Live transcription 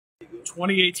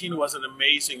2018 was an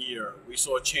amazing year. We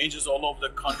saw changes all over the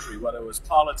country, whether it was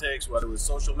politics, whether it was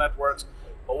social networks,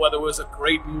 or whether it was a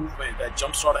great movement that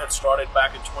Jumpstart had started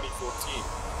back in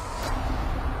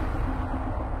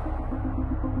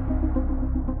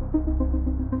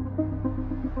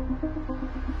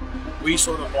 2014. We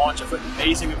saw the launch of an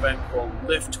amazing event called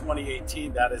Lift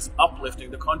 2018 that is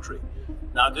uplifting the country.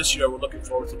 Now this year we're looking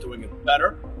forward to doing it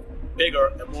better,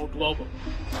 bigger, and more global.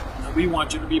 And we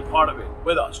want you to be part of it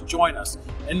with us. Join us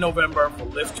in November for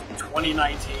Lift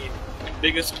 2019, the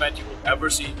biggest event you will ever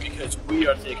see, because we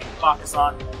are taking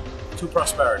Pakistan to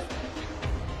prosperity.